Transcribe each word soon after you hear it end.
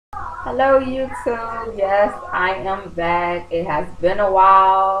Hello YouTube, yes I am back. It has been a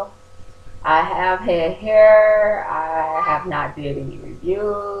while. I have had hair. I have not did any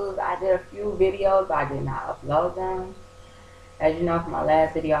reviews. I did a few videos but I did not upload them. As you know from my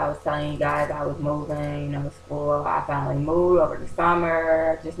last video I was telling you guys I was moving, school. I finally moved over the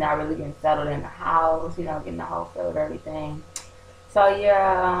summer. Just not really getting settled in the house, getting the whole feel of everything. So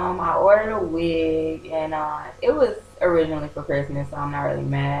yeah, I ordered a wig, and it was originally for Christmas, so I'm not really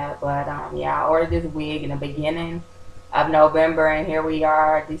mad. But yeah, I ordered this wig in the beginning of November, and here we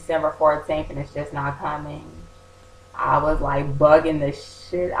are, December 14th, and it's just not coming. I was like bugging the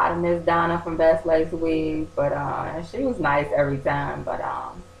shit out of Miss Donna from Best Lace Wig, but she was nice every time. But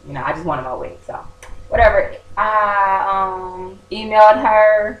I just wanted my wig, so whatever. I emailed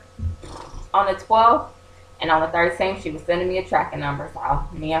her on the 12th. And on the 13th, she was sending me a tracking number. So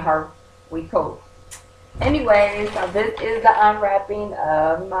me and her, we cool. Anyways, so this is the unwrapping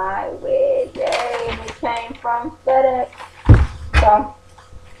of my wig. Yay, and it came from FedEx. So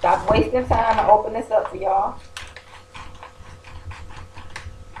stop wasting time to open this up for y'all.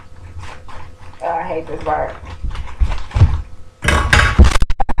 I hate this word.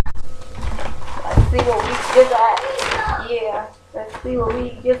 Let's see what we get at. Yeah, let's see what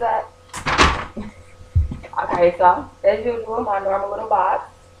we get at. Okay, so as usual, my normal little box.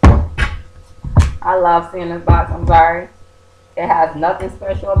 I love seeing this box. I'm sorry. It has nothing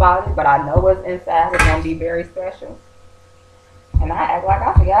special about it, but I know what's inside. It's going to be very special. And I act like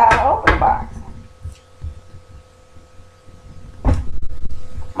I forgot how to open the box.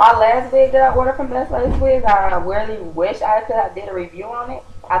 My last wig that I ordered from Best Lace Wig, I really wish I could have did a review on it.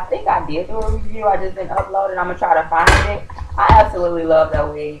 I think I did do a review. I just didn't upload it. I'm going to try to find it. I absolutely love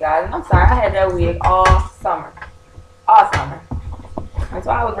that wig, you guys. And I'm sorry, I had that wig all summer. All summer. And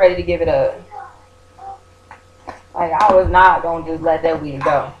so I was ready to give it up. Like, I was not going to just let that wig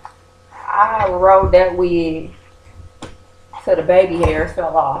go. I rode that wig till the baby hairs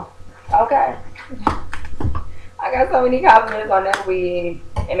fell off. Okay. I got so many compliments on that wig.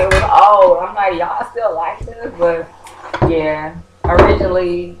 And it was old. I'm like, y'all still like this? But, yeah.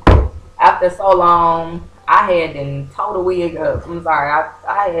 Originally, after so long, I had to tow the wig up. I'm sorry.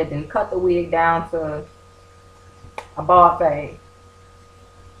 I had to cut the wig down to a bald fade.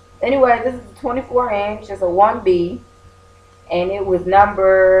 Anyway, this is a 24 inch. It's a 1B. And it was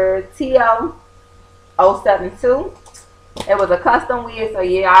number TL072. It was a custom wig. So,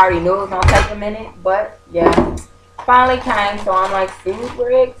 yeah, I already knew it was going to take a minute. But, yeah. Finally came. So, I'm like super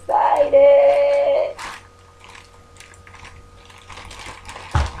excited.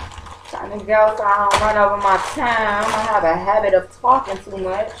 Trying to go so I don't run over my time. I have a habit of talking too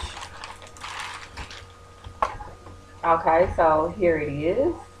much. Okay, so here it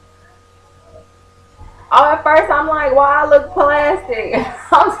is. Oh, at first I'm like, why I look plastic?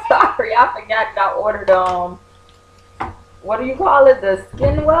 I'm sorry, I forgot that I ordered what do you call it? The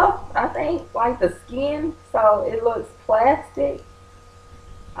skin welt, I think, like the skin. So it looks plastic.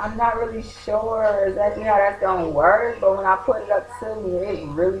 I'm not really sure exactly how that's gonna work, but when I put it up to me, it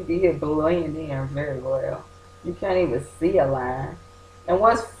really did blend in very well. You can't even see a line. And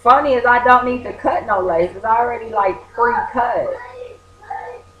what's funny is I don't need to cut no lace. It's already like pre-cut.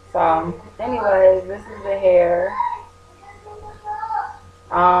 So, anyways, this is the hair.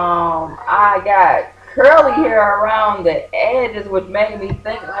 I got curly hair around the edges, which made me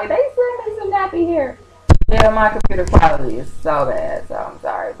think like they sent me some nappy hair. Yeah, my computer quality is so bad, so I'm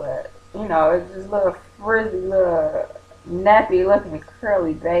sorry, but it's just little frizzy, little nappy looking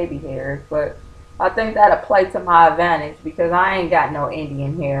curly baby hairs, but I think that'll play to my advantage because I ain't got no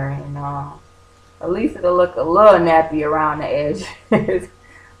Indian hair, and at least it'll look a little nappy around the edges.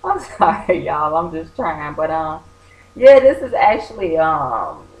 I'm sorry, y'all, I'm just trying, but yeah, this is actually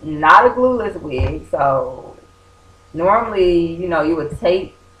not a glueless wig, so normally, you would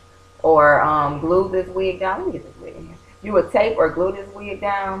tape or glue this wig down. Let me get this wig in here. You would tape or glue this wig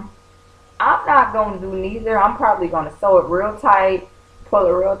down. I'm not going to do neither. I'm probably going to sew it real tight, pull it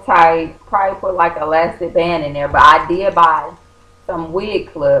real tight, probably put like an elastic band in there. But I did buy some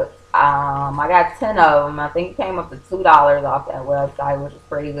wig clips. I got 10 of them. I think it came up to $2 off that website, which is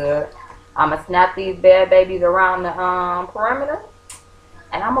pretty good. I'm going to snap these bad babies around the perimeter.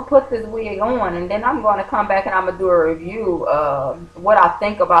 And I'm going to put this wig on, and then I'm going to come back and I'm going to do a review of what I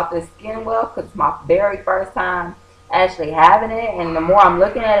think about this skin welt, because it's my very first time actually having it. And the more I'm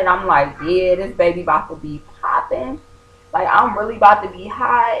looking at it, I'm like, yeah, this baby about to be popping. Like, I'm really about to be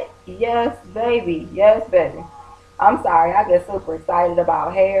hot. Yes, baby. Yes, baby. I'm sorry. I get super excited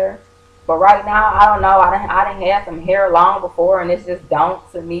about hair. But right now, I don't know. I didn't have some hair long before, and it just don't,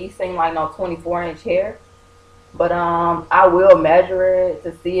 to me, seem like no 24-inch hair. But I will measure it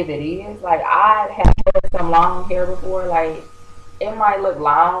to see if it is. Like I have had some long hair before. Like it might look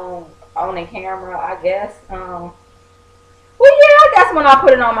long on the camera, I guess. Well, yeah, I guess when I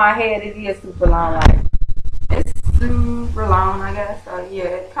put it on my head, it is super long. Like it's super long, I guess. So yeah,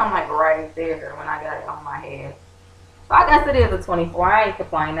 it's kind of like right there when I got it on my head. So I guess it is a 24. I ain't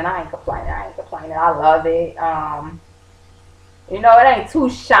complaining. I love it. You know, it ain't too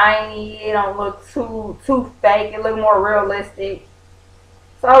shiny. It don't look too fake. It look more realistic.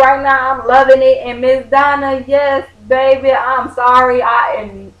 So right now I'm loving it. And Miss Donna, yes, baby, I'm sorry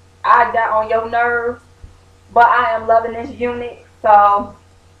I got on your nerves, but I am loving this unit. So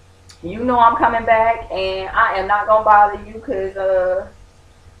you know I'm coming back, and I am not gonna bother you because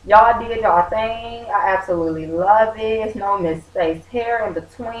y'all did y'all thing. I absolutely love it. It's no misspaced hair in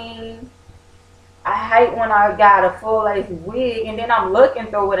between. I hate when I got a full lace wig and then I'm looking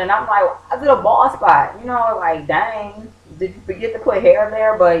through it and I'm like, I did a bald spot. You know, like, dang, did you forget to put hair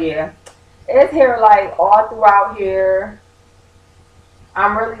there? But yeah, it's hair like all throughout here.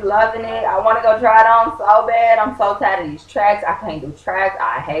 I'm really loving it. I want to go try it on so bad. I'm so tired of these tracks. I can't do tracks.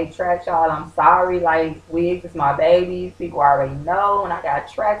 I hate tracks, y'all. I'm sorry. Like, wigs is my babies. People already know. When I got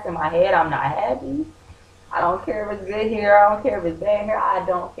tracks in my head, I'm not happy. I don't care if it's good hair. I don't care if it's bad hair. I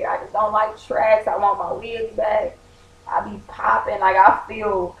don't care. I just don't like tracks. I want my wigs back. I be popping. Like, I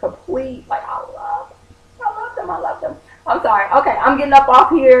feel complete. Like, I love them. I love them. I'm sorry. Okay, I'm getting up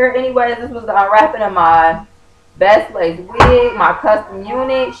off here. Anyways, this was wrapping in my best lace wig, my custom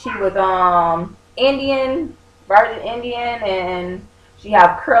unit. She was Indian, virgin Indian, and she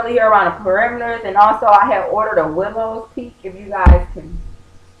have curly hair around the perimeters. And also, I had ordered a Willow's peak. If you guys can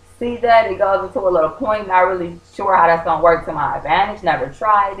see that, it goes into a little point. Not really sure how that's gonna work to my advantage. Never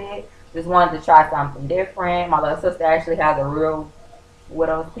tried it. Just wanted to try something different. My little sister actually has a real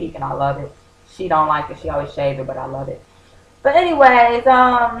widow's peak, and I love it. She don't like it. She always shave it, but I love it. But anyways,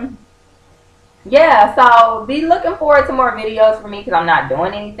 yeah. So be looking forward to more videos for me because I'm not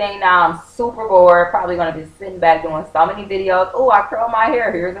doing anything now. I'm super bored. Probably gonna be sitting back doing so many videos. Oh, I curled my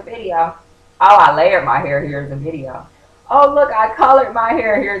hair. Here's a video. Oh, I layered my hair. Here's a video. Oh, look, I colored my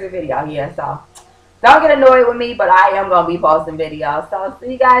hair. Here's a video. Yeah, so don't get annoyed with me, but I am going to be posting videos. So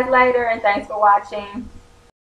see you guys later, and thanks for watching.